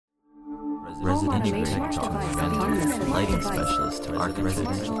residential tech talk, vendor, lighting specialist,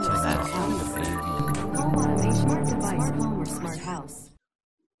 residential tech.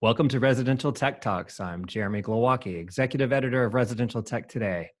 Welcome to Residential Tech Talks. I'm Jeremy Glowacki, Executive Editor of Residential Tech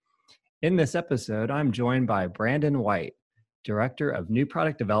Today. In this episode, I'm joined by Brandon White, Director of New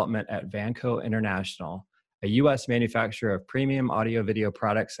Product Development at Vanco International, a U.S. manufacturer of premium audio-video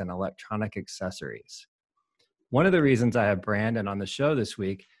products and electronic accessories. One of the reasons I have Brandon on the show this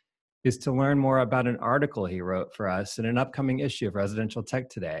week is to learn more about an article he wrote for us in an upcoming issue of Residential Tech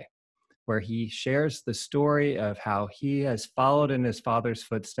Today, where he shares the story of how he has followed in his father's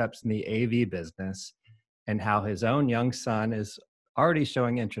footsteps in the AV business and how his own young son is already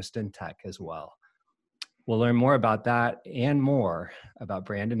showing interest in tech as well. We'll learn more about that and more about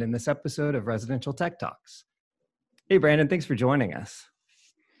Brandon in this episode of Residential Tech Talks. Hey, Brandon, thanks for joining us.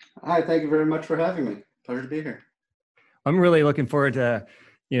 Hi, thank you very much for having me. Pleasure to be here. I'm really looking forward to,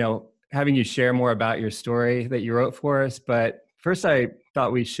 having you share more about your story that you wrote for us. But first, I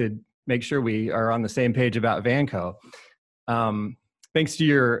thought we should make sure we are on the same page about Vanco. Thanks to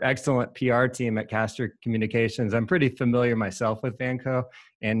your excellent PR team at Caster Communications, I'm pretty familiar myself with Vanco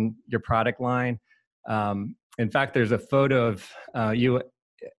and your product line. In fact, there's a photo of you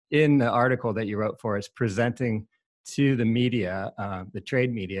in the article that you wrote for us presenting to the media, the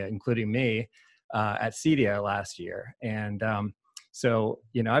trade media, including me, at CEDIA last year. And so,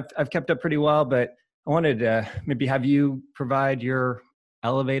 I've kept up pretty well, but I wanted to maybe have you provide your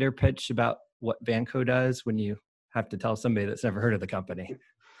elevator pitch about what Vanco does when you have to tell somebody that's never heard of the company.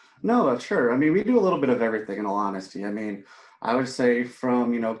 No, sure. I mean, we do a little bit of everything, in all honesty. I mean, I would say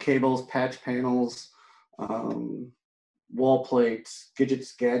from, cables, patch panels, wall plates,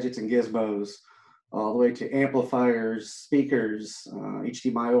 gadgets, and gizmos, all the way to amplifiers, speakers,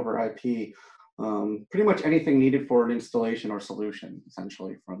 HDMI over IP, pretty much anything needed for an installation or solution,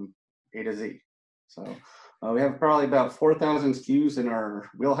 essentially, from A to Z. So we have probably about 4,000 SKUs in our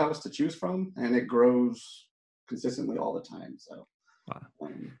wheelhouse to choose from, and it grows consistently all the time. So wow.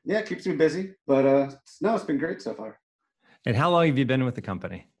 It keeps me busy, but it's been great so far. And how long have you been with the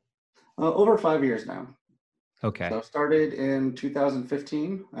company? Over 5 years now. Okay. So I started in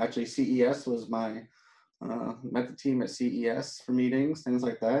 2015. Actually, CES was met the team at CES for meetings, things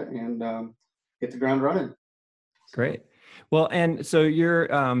like that, and hit the ground running. Great. Well, and so you're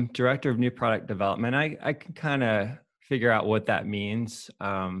Director of New Product Development. I can kind of figure out what that means,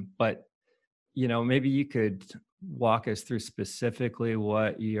 but maybe you could walk us through specifically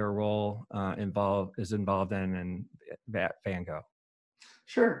what your role is involved in Vanco.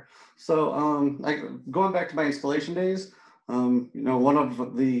 Sure. So going back to my installation days, one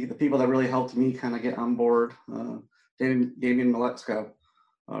of the people that really helped me kind of get on board, Damian Miletsko,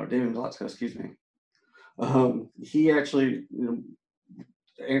 excuse me. He actually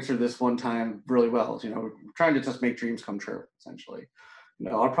answered this one time really well. We're trying to just make dreams come true, essentially.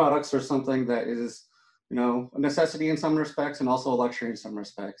 Our products are something that is, a necessity in some respects and also a luxury in some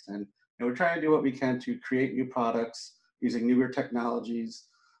respects. And we're trying to do what we can to create new products using newer technologies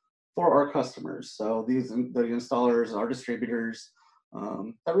for our customers. So the installers, our distributors,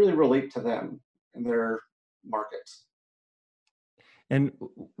 that really relate to them and their markets. And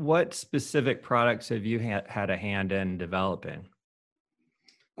what specific products have you had a hand in developing?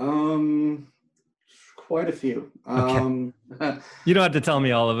 Quite a few. Okay. You don't have to tell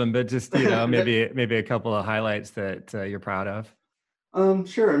me all of them, but just maybe a couple of highlights that you're proud of.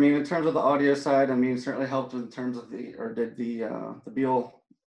 Sure. I mean, in terms of the audio side, certainly helped in terms of the Beal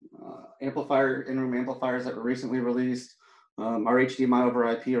amplifier, in-room amplifiers that were recently released. Our HDMI over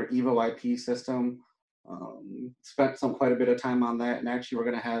IP or Evo IP system. Spent quite a bit of time on that, and actually we're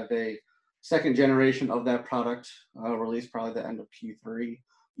going to have a second generation of that product released probably the end of Q3,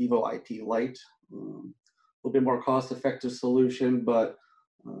 Evo IP Lite. A little bit more cost-effective solution, but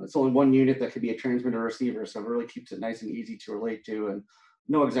it's only one unit that could be a transmitter receiver, so it really keeps it nice and easy to relate to and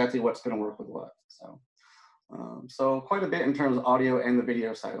know exactly what's going to work with what. So quite a bit in terms of audio and the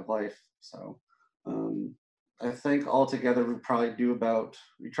video side of life. So I think altogether we try to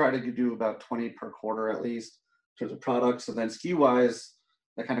do about 20 per quarter at least in terms of products, and then SKU wise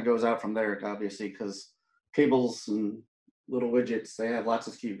that kind of goes out from there, obviously, because cables and little widgets, they have lots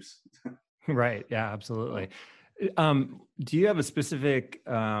of SKUs. Right. Yeah, absolutely. Do you have a specific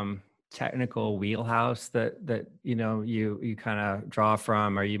technical wheelhouse that you kind of draw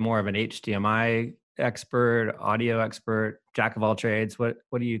from? Are you more of an HDMI expert, audio expert, jack of all trades? What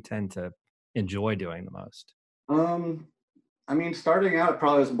do you tend to enjoy doing the most? Starting out, it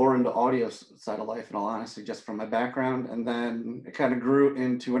probably was more into audio side of life, in all honesty, just from my background. And then it kind of grew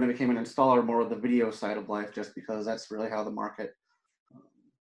into, when I became an installer, more of the video side of life, just because that's really how the market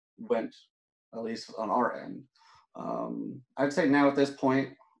went at least on our end. I'd say now at this point,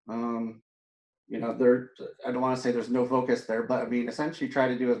 there, I don't want to say there's no focus there, but I mean, essentially try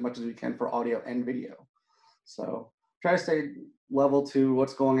to do as much as we can for audio and video. So try to stay level to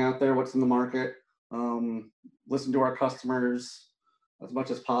what's going out there, what's in the market, listen to our customers as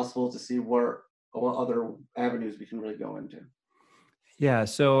much as possible to see what other avenues we can really go into. Yeah.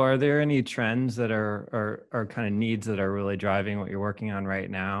 So are there any trends that are kind of needs that are really driving what you're working on right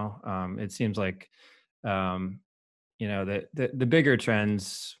now? It seems like, the bigger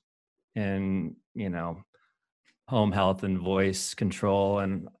trends in, home health and voice control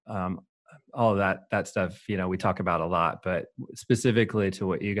and all of that stuff, we talk about a lot, but specifically to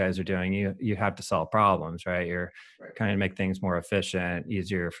what you guys are doing, you have to solve problems, right? You're Right. kind of make things more efficient,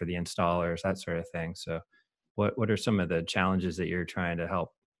 easier for the installers, that sort of thing. So what are some of the challenges that you're trying to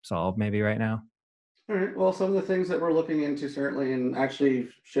help solve maybe right now? All right. Well, some of the things that we're looking into certainly, and actually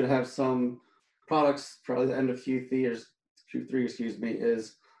should have some products probably the end of Q3, excuse me,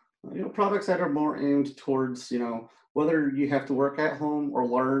 is products that are more aimed towards whether you have to work at home or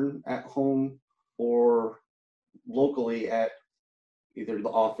learn at home or locally at either the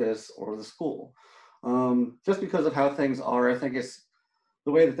office or the school. Just because of how things are, I think it's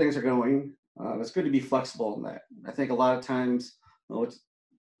the way that things are going. It's good to be flexible in that. I think a lot of times, it's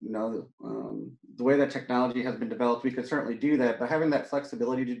the way that technology has been developed, we could certainly do that, but having that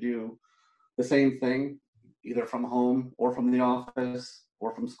flexibility to do the same thing, either from home or from the office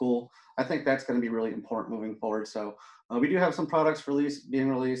or from school, I think that's going to be really important moving forward. So we do have some products being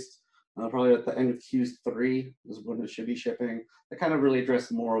released probably at the end of Q3 is when it should be shipping. That kind of really address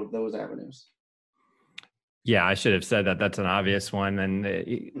more of those avenues. Yeah, I should have said that. That's an obvious one. And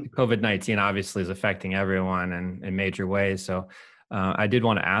COVID-19 obviously is affecting everyone in major ways. So I did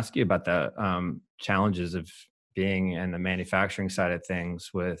want to ask you about the challenges of being in the manufacturing side of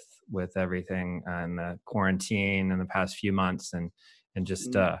things with everything and the quarantine in the past few months and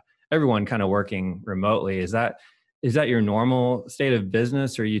just everyone kind of working remotely. Is that your normal state of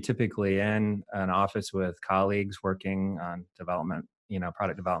business, or are you typically in an office with colleagues working on development,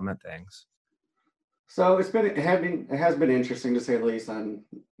 product development things? So it has been interesting to say the least on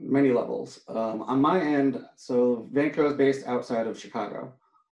many levels. On my end, so Vanco is based outside of Chicago.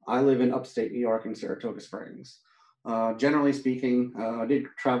 I live in upstate New York in Saratoga Springs. Generally speaking, I did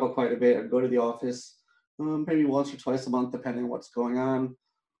travel quite a bit. I'd go to the office maybe once or twice a month, depending on what's going on,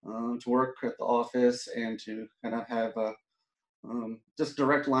 to work at the office and to kind of have just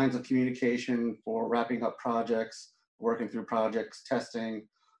direct lines of communication for wrapping up projects, working through projects, testing,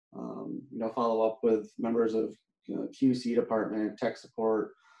 follow up with members of QC department, tech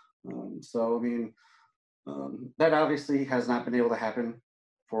support. So, I mean, that obviously has not been able to happen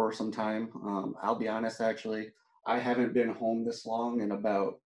for some time. I'll be honest, actually, I haven't been home this long in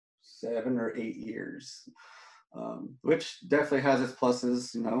about 7 or 8 years, which definitely has its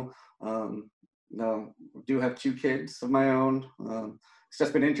pluses. Do have 2 kids of my own. It's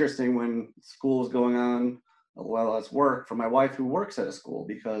just been interesting when school is going on, well as work for my wife who works at a school,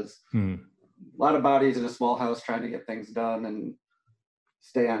 because a lot of bodies in a small house trying to get things done and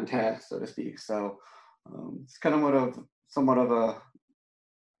stay on task, so to speak. So it's kind of somewhat of a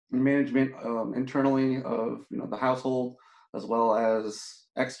management internally of the household as well as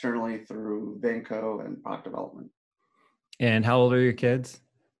externally through Vanco and product development. And how old are your kids?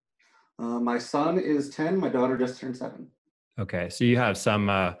 My son is 10. My daughter just turned 7. Okay, so you have some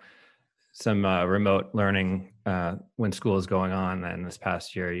remote learning when school is going on, and this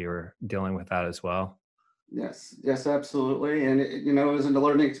past year you were dealing with that as well. Yes, absolutely. And it was a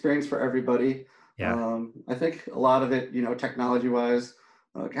learning experience for everybody. Yeah. I think a lot of it, technology wise,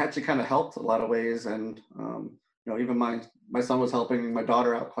 actually kind of helped a lot of ways. And, even my son was helping my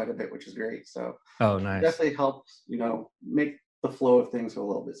daughter out quite a bit, which is great. So Oh, it nice. definitely helped, make the flow of things go a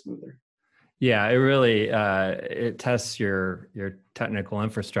little bit smoother. Yeah, it really it tests your technical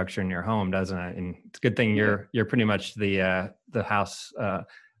infrastructure in your home, doesn't it? And it's a good thing you're pretty much the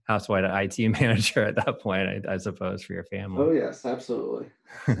housewide IT manager at that point, I suppose, for your family. Oh yes, absolutely.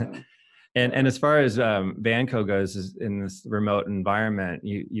 So, and as far as Vanco goes, is in this remote environment,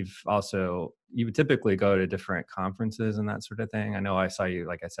 you would typically go to different conferences and that sort of thing. I know I saw you,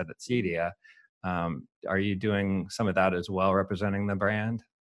 like I said, at CEDIA. Are you doing some of that as well, representing the brand?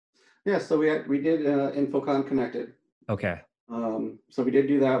 yeah, so we did InfoCon Connected. Okay. So we did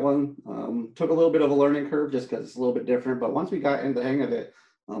do that one. Took a little bit of a learning curve just because it's a little bit different, but once we got in the hang of it,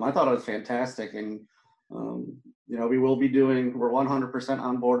 I thought it was fantastic. And we're 100%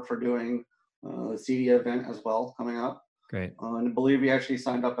 on board for doing the CEDIA event as well coming up. Great. And I believe we actually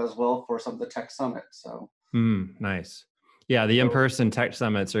signed up as well for some of the tech summit. So nice. Yeah, the in-person tech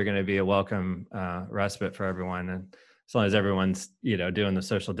summits are going to be a welcome respite for everyone, and as long as everyone's doing the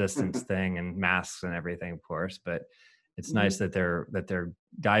social distance thing and masks and everything, of course. But it's nice that they're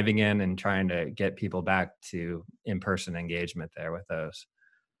diving in and trying to get people back to in-person engagement there with those.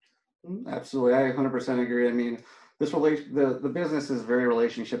 Absolutely, I 100% agree. I mean, the business is very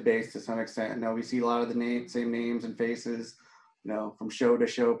relationship based to some extent. Now we see a lot of the same names and faces, from show to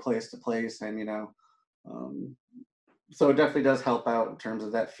show, place to place, and um, so it definitely does help out in terms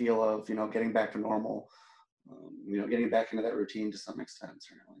of that feel of getting back to normal, getting back into that routine to some extent,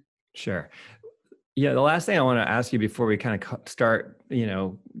 certainly. Sure. Yeah, the last thing I want to ask you before we kind of start,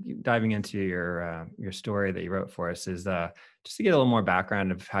 diving into your story that you wrote for us is just to get a little more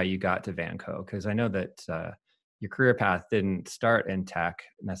background of how you got to Vanco, because I know that your career path didn't start in tech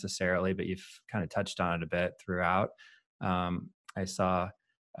necessarily, but you've kind of touched on it a bit throughout. I saw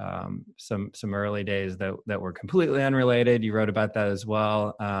some early days that were completely unrelated. You wrote about that as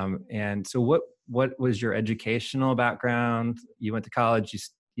well. And so, what was your educational background? You went to college.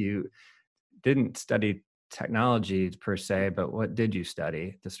 You didn't study technology per se, but what did you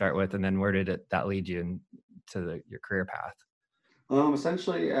study to start with, and then where did that lead you into your career path?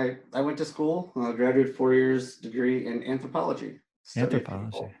 Essentially, I went to school, graduated 4 years degree in anthropology, studied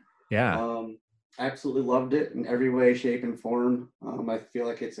Anthropology. people. Yeah. Um, Absolutely loved it in every way, shape, and form. I feel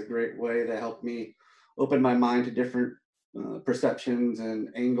like it's a great way that helped me open my mind to different perceptions and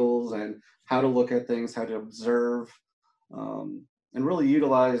angles and how to look at things, how to observe, um, and really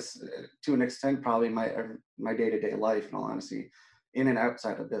utilize to an extent probably my day-to-day life, in all honesty, in and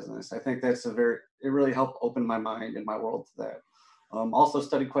outside of business. I think it really helped open my mind and my world to that. Also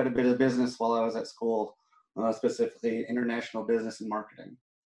studied quite a bit of business while I was at school, specifically international business and marketing.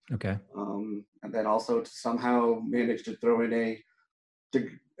 Okay. And then also to somehow managed to throw in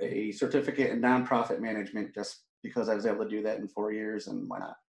a certificate in nonprofit management just because I was able to do that in 4 years, and why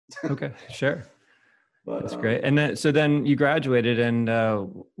not? Okay. Sure. But That's great. And then you graduated, and not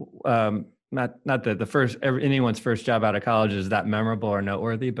that anyone's first job out of college is that memorable or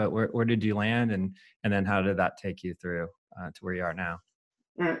noteworthy, but where did you land, and then how did that take you through to where you are now?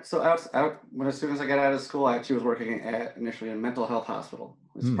 all right, so as soon as I got out of school, I actually was working at initially a mental health hospital.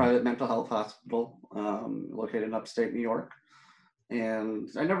 It's a private mental health hospital located in upstate New York. And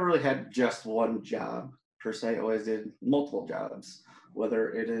I never really had just one job per se. I always did multiple jobs,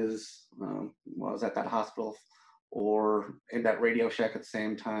 whether it is while I was at that hospital or in that Radio Shack at the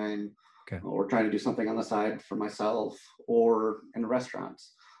same time, Okay. or trying to do something on the side for myself, or in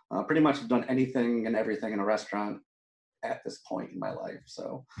restaurants. Pretty much have done anything and everything in a restaurant at this point in my life.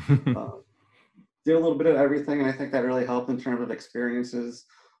 So uh, did a little bit of everything, and I think that really helped in terms of experiences.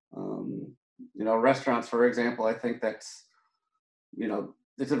 Restaurants, for example, I think that's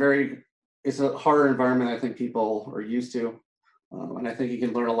it's a harder environment I think people are used to, and I think you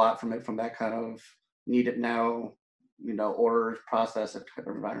can learn a lot from it, from that kind of need it now, order process type of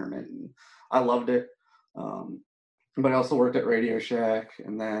environment. And I loved it, but I also worked at Radio Shack,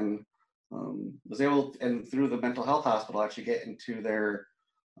 and then was able, and through the mental health hospital, actually get into their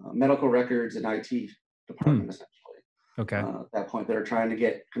medical records and IT department essentially. Okay. At that point, they were trying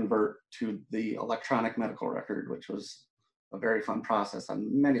to convert to the electronic medical record, which was a very fun process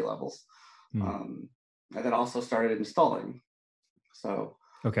on many levels. And then also started installing. So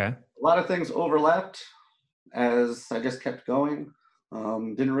Okay. a lot of things overlapped as I just kept going.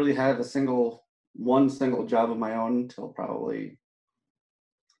 Didn't really have one single job of my own until probably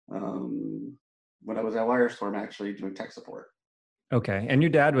when I was at Wirestorm, actually doing tech support. Okay. And your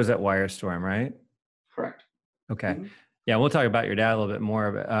dad was at Wirestorm, right? Correct. Okay. Mm-hmm. Yeah, we'll talk about your dad a little bit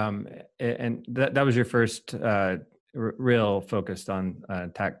more. But and that was your first real focused on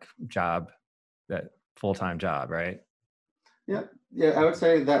tech job, that full-time job, right? Yeah, I would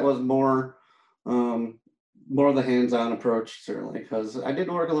say that was more of the hands-on approach, certainly, because I did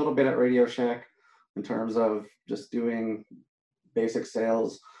work a little bit at Radio Shack in terms of just doing basic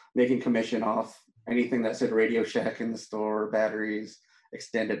sales, making commission off anything that said Radio Shack in the store, batteries,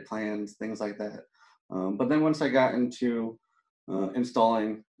 extended plans, things like that. But then once I got into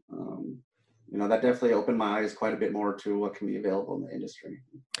installing, that definitely opened my eyes quite a bit more to what can be available in the industry.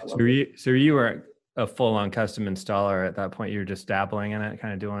 So you were a full-on custom installer at that point? You were just dabbling in it,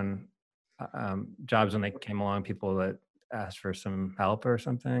 kind of doing jobs when they came along, people that asked for some help or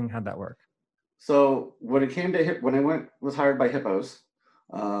something? How'd that work? So when it came to when I was hired by Hippos,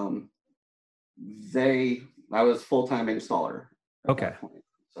 um, I was full-time installer at Okay. that point.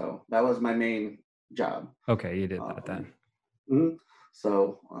 So that was my main job. Okay, you did that then.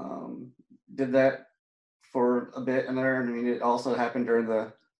 So did that for a bit in there. I mean, it also happened during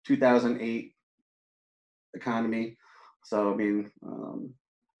the 2008 economy. So I mean,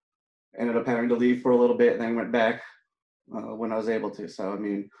 ended up having to leave for a little bit, and then went back when I was able to. So I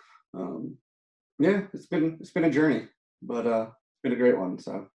mean, um, yeah, it's been a journey, but it's been a great one.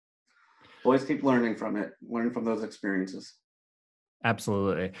 So always keep learning from it, learning from those experiences.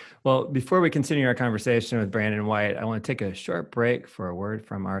 Absolutely. Well, before we continue our conversation with Brandon White, I want to take a short break for a word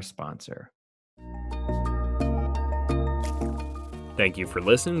from our sponsor. Thank you for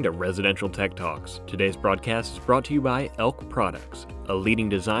listening to Residential Tech Talks. Today's broadcast is brought to you by Elk Products, a leading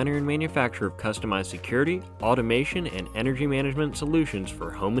designer and manufacturer of customized security, automation, and energy management solutions for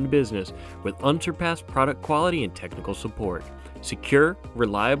home and business with unsurpassed product quality and technical support. Secure,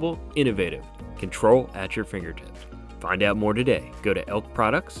 reliable, innovative. Control at your fingertips. Find out more today. Go to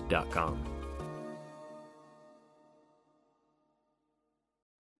elkproducts.com.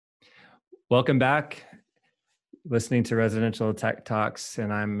 Welcome back. Listening to Residential Tech Talks,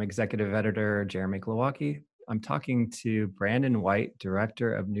 and I'm Executive Editor Jeremy Glowacki. I'm talking to Brandon White,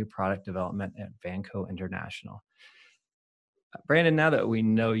 Director of New Product Development at Vanco International. Brandon, now that we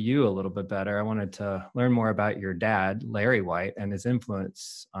know you a little bit better, I wanted to learn more about your dad, Larry White, and his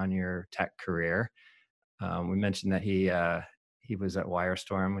influence on your tech career. We mentioned that he was at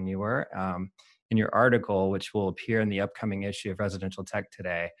Wirestorm when you were. In your article, which will appear in the upcoming issue of Residential Tech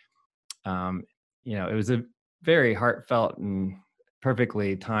today, it was a very heartfelt and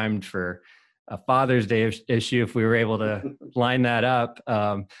perfectly timed for a Father's Day issue, if we were able to line that up,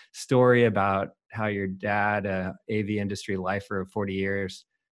 story about how your dad, AV industry lifer of 40 years,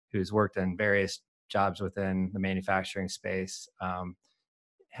 who's worked in various jobs within the manufacturing space,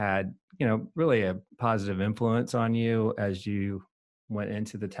 had, really a positive influence on you as you went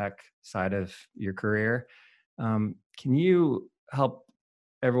into the tech side of your career. Can you help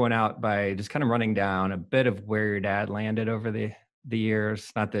everyone out by just kind of running down a bit of where your dad landed over the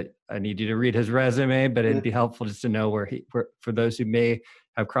years? Not that I need you to read his resume, but it'd be helpful just to know where for those who may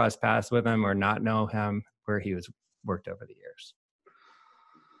have crossed paths with him or not know him, where he was worked over the years.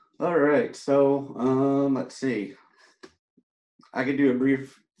 All right, so let's see. I could do a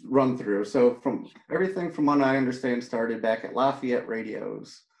brief run through. So from everything from what I understand started back at Lafayette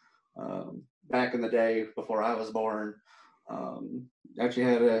Radios, back in the day before I was born. Actually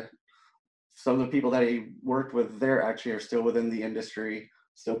had some of the people that he worked with there actually are still within the industry,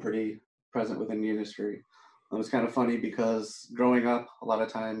 still pretty present within the industry. It was kind of funny because growing up, a lot of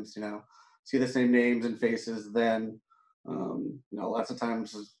times, see the same names and faces then, lots of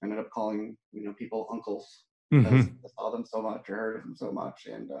times I ended up calling, people uncles because I saw them so much or heard of them so much.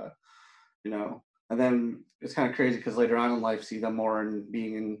 And, and then it's kind of crazy because later on in life, see them more and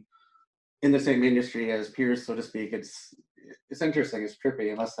being in the same industry as peers, so to speak. It's interesting. It's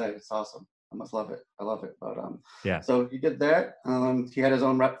trippy. I must say, it's awesome. I must love it. I love it. But Yeah. So he did that. He had his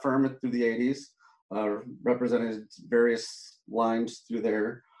own rep firm through the 80s, represented various lines through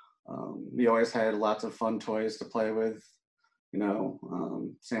there. We always had lots of fun toys to play with,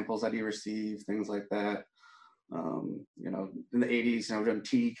 samples that he received, things like that. In the 80s, doing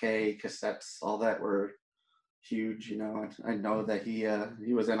TK cassettes, all that were huge. I know that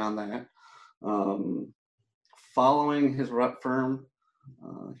he was in on that. Following his rep firm,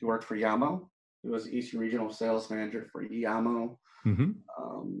 he worked for Yamo. He was Eastern Regional Sales Manager for Yamo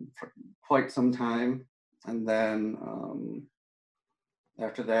for quite some time. And then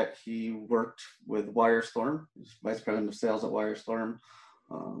after that, he worked with Wirestorm. He was Vice President of Sales at Wirestorm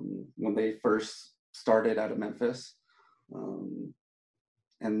when they first started out of Memphis.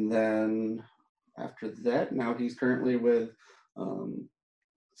 And then after that, now he's currently with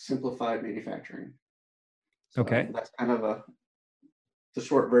Simplified Manufacturing. So Okay. that's kind of the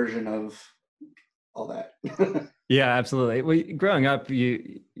short version of all that. Yeah, absolutely. Well, growing up,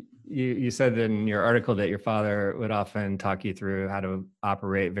 you said in your article that your father would often talk you through how to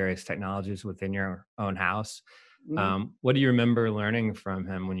operate various technologies within your own house. What do you remember learning from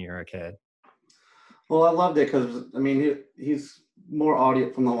him when you were a kid? Well, I loved it because he's more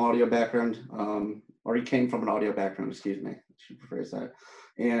audio from the audio background, or he came from an audio background. Excuse me, I should rephrase that.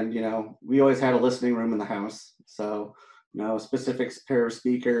 And we always had a listening room in the house, so a specific pair of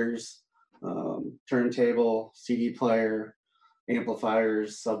speakers, turntable, CD player,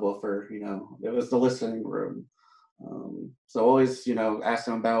 amplifiers, subwoofer. It was the listening room. So always, asked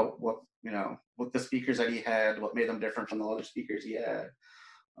him about what the speakers that he had, what made them different from the other speakers he had.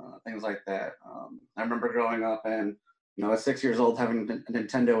 Things like that. I remember growing up and, at 6 years old, having a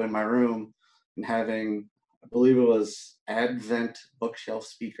Nintendo in my room and having, I believe it was Advent bookshelf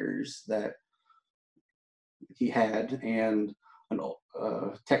speakers that he had and an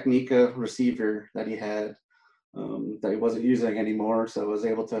Technica receiver that he had that he wasn't using anymore. So I was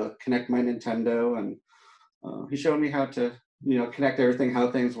able to connect my Nintendo and he showed me how to, connect everything,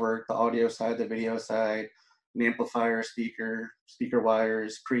 how things work, the audio side, the video side, an amplifier, speaker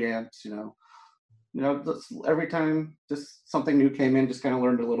wires, preamps, every time just something new came in, just kind of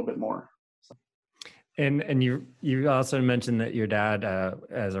learned a little bit more. And you also mentioned that your dad,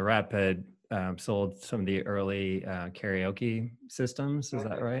 as a rep, had sold some of the early karaoke systems. Is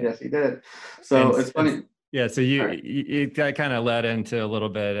that right? Yes, he did. So it's funny. Yeah. So Sorry. that kind of led into a little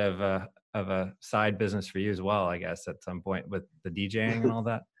bit of a side business for you as well, I guess, at some point with the DJing and all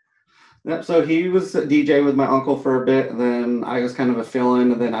that. Yep. So he was a DJ with my uncle for a bit, and then I was kind of a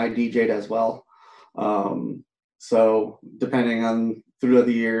fill-in, and then I DJ'd as well. So depending on through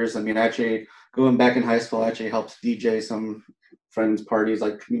the years, I mean, actually going back in high school, I actually helped DJ some friends' parties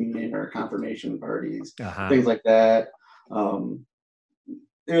like communion or confirmation parties, things like that. Um,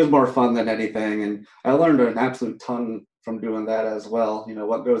 it was more fun than anything, and I learned an absolute ton from doing that as well.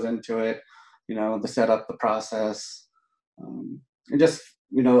 What goes into it, the setup, the process, and just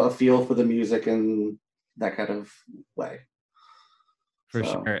a feel for the music and that kind of way. For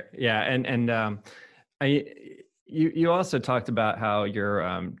sure. Yeah. And you also talked about how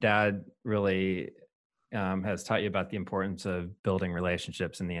your dad really has taught you about the importance of building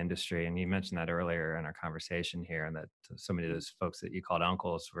relationships in the industry. And you mentioned that earlier in our conversation here, and that so many of those folks that you called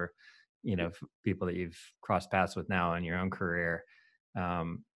uncles were, people that you've crossed paths with now in your own career.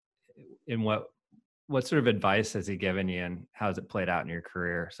 In what sort of advice has he given you, and how has it played out in your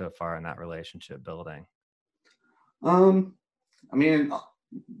career so far in that relationship building? I mean,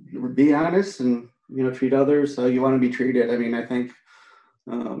 be honest and treat others how you want to be treated. I mean, I think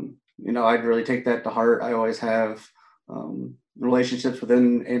I'd really take that to heart. I always have relationships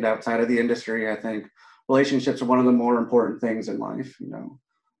within and outside of the industry. I think relationships are one of the more important things in life.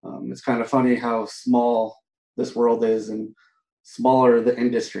 It's kind of funny how small this world is and smaller the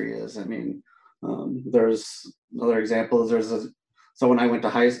industry is. I mean, there's another example. Someone I went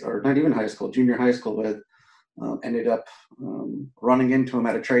to or not even high school, junior high school with, ended up running into him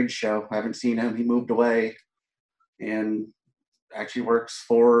at a trade show. I haven't seen him. He moved away and actually works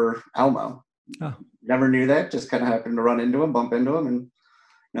for Almo. Oh. Never knew that. Just kind of happened to run into him, bump into him. And,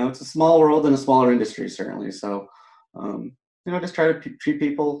 it's a small world and a smaller industry, certainly. So, just try to treat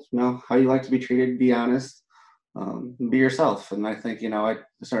people, how you like to be treated, be honest, and be yourself. And I think, I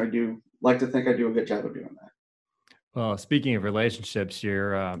certainly do like to think I do a good job of doing that. Well, speaking of relationships,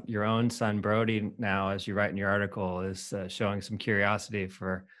 your own son Brody now, as you write in your article, is showing some curiosity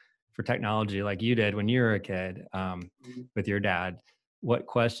for technology, like you did when you were a kid with your dad. What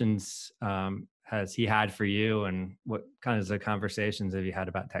questions has he had for you, and what kinds of conversations have you had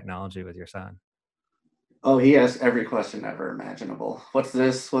about technology with your son? Oh, he asks every question ever imaginable. What's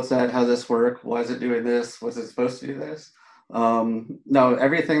this? What's that? How does this work? Why is it doing this? Was it supposed to do this? No,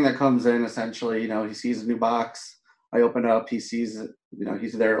 everything that comes in, essentially, he sees a new box. I open up, he sees it,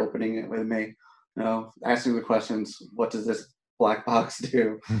 he's there opening it with me, asking the questions, what does this black box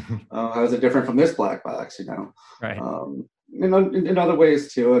do? How is it different from this black box, Right. In other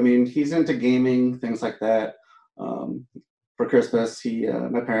ways too. I mean, he's into gaming, things like that. For Christmas,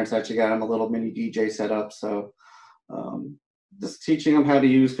 my parents actually got him a little mini DJ setup. So just teaching him how to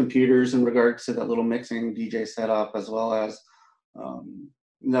use computers in regards to that little mixing DJ setup, as well as,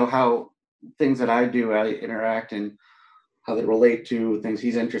 how things that I do, I interact and how they relate to things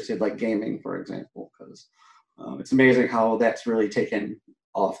he's interested, like gaming, for example, because it's amazing how that's really taken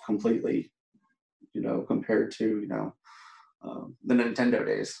off completely, compared to, the Nintendo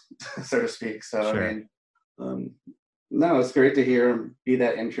days, so to speak. So, Sure. I mean, no, it's great to hear him be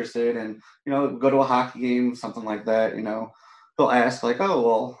that interested and, go to a hockey game, something like that, he'll ask like, oh,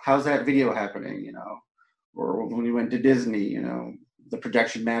 well, how's that video happening, or when we went to Disney, the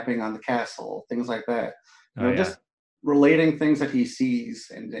projection mapping on the castle, things like that. Just relating things that he sees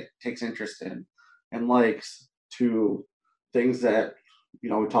and that takes interest in and likes to things that, we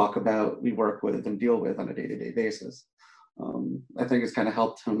talk about, we work with and deal with on a day-to-day basis. I think it's kind of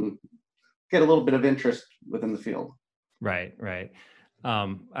helped him get a little bit of interest within the field. Right.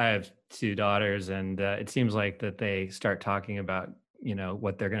 I have two daughters, and it seems like that they start talking about,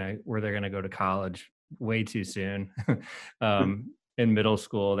 where they're gonna go to college way too soon. In middle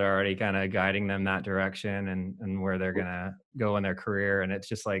school, they're already kind of guiding them that direction and where they're gonna go in their career, and it's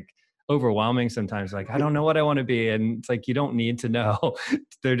just like overwhelming sometimes. Like, I don't know what I want to be, and it's like you don't need to know.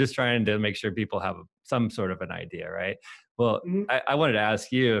 They're just trying to make sure people have some sort of an idea, right? Well, I wanted to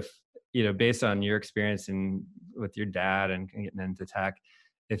ask you if, based on your experience with your dad and getting into tech,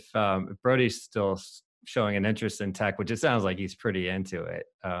 if Brody's still showing an interest in tech, which it sounds like he's pretty into it,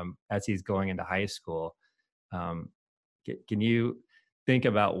 as he's going into high school, can you think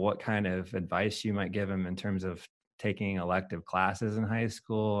about what kind of advice you might give him in terms of taking elective classes in high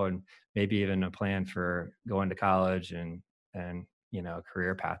school, and maybe even a plan for going to college and a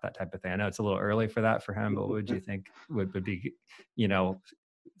career path, that type of thing? I know it's a little early for that for him, but what would you think would be,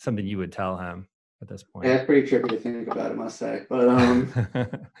 something you would tell him at this point? Yeah, it's pretty trippy to think about, I must say. But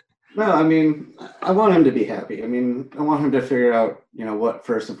no, I mean, I want him to be happy. I mean, I want him to figure out, what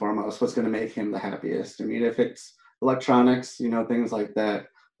first and foremost, what's going to make him the happiest. I mean, if it's electronics, things like that,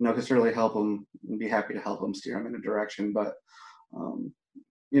 can certainly help him and be happy to help him steer him in a direction. But,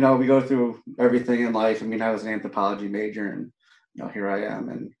 we go through everything in life. I mean, I was an anthropology major, and, here I am.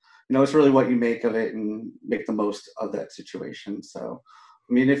 And, it's really what you make of it and make the most of that situation. So,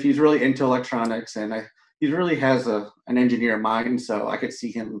 I mean, if he's really into electronics, and he really has an engineer mind, so I could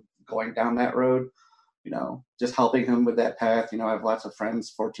see him going down that road, just helping him with that path. I have lots of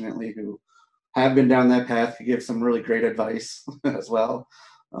friends, fortunately, who have been down that path, who give some really great advice as well.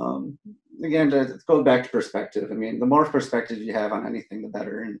 Again, to go back to perspective. I mean, the more perspective you have on anything, the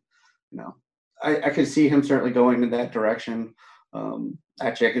better. And, I could see him certainly going in that direction.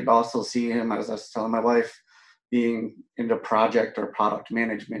 Actually, I could also see him, as I was telling my wife, being into project or product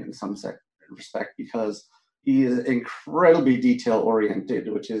management in some respect, because he is incredibly detail oriented,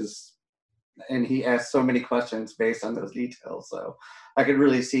 and he asks so many questions based on those details. So I could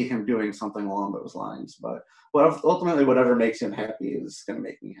really see him doing something along those lines. But ultimately, whatever makes him happy is going to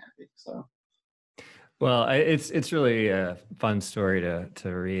make me happy. So. Well, it's really a fun story to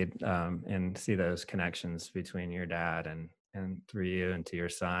read, and see those connections between your dad and through you and to your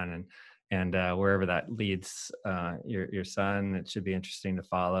son, and wherever that leads your son. It should be interesting to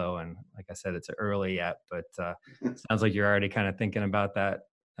follow. And like I said, it's early yet, but sounds like you're already kind of thinking about that,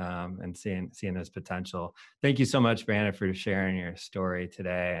 and seeing his potential. Thank you so much, Brandon, for sharing your story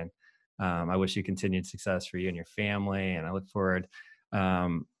today. And I wish you continued success for you and your family. And I look forward,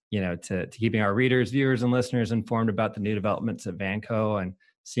 to keeping our readers, viewers, and listeners informed about the new developments at Vanco, and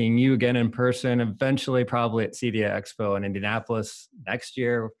seeing you again in person, eventually probably at CEDIA Expo in Indianapolis next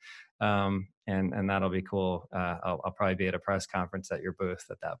year. And that'll be cool. I'll probably be at a press conference at your booth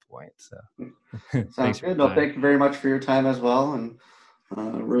at that point. So Sounds good. Well, thank you very much for your time as well. And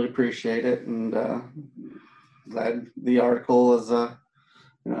really appreciate it. And glad the article is,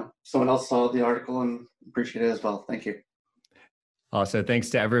 someone else saw the article and appreciate it as well. Thank you. Also, thanks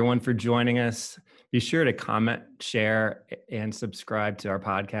to everyone for joining us. Be sure to comment, share, and subscribe to our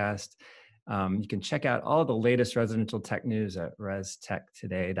podcast. You can check out all the latest residential tech news at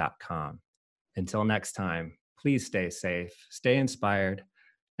restechtoday.com. Until next time, please stay safe, stay inspired,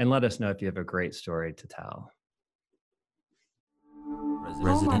 and let us know if you have a great story to tell.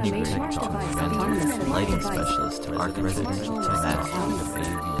 Residential Technologist, autonomous lighting specialist to residential technology.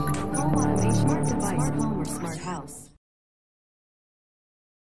 Home automation, smart device, home or smart house.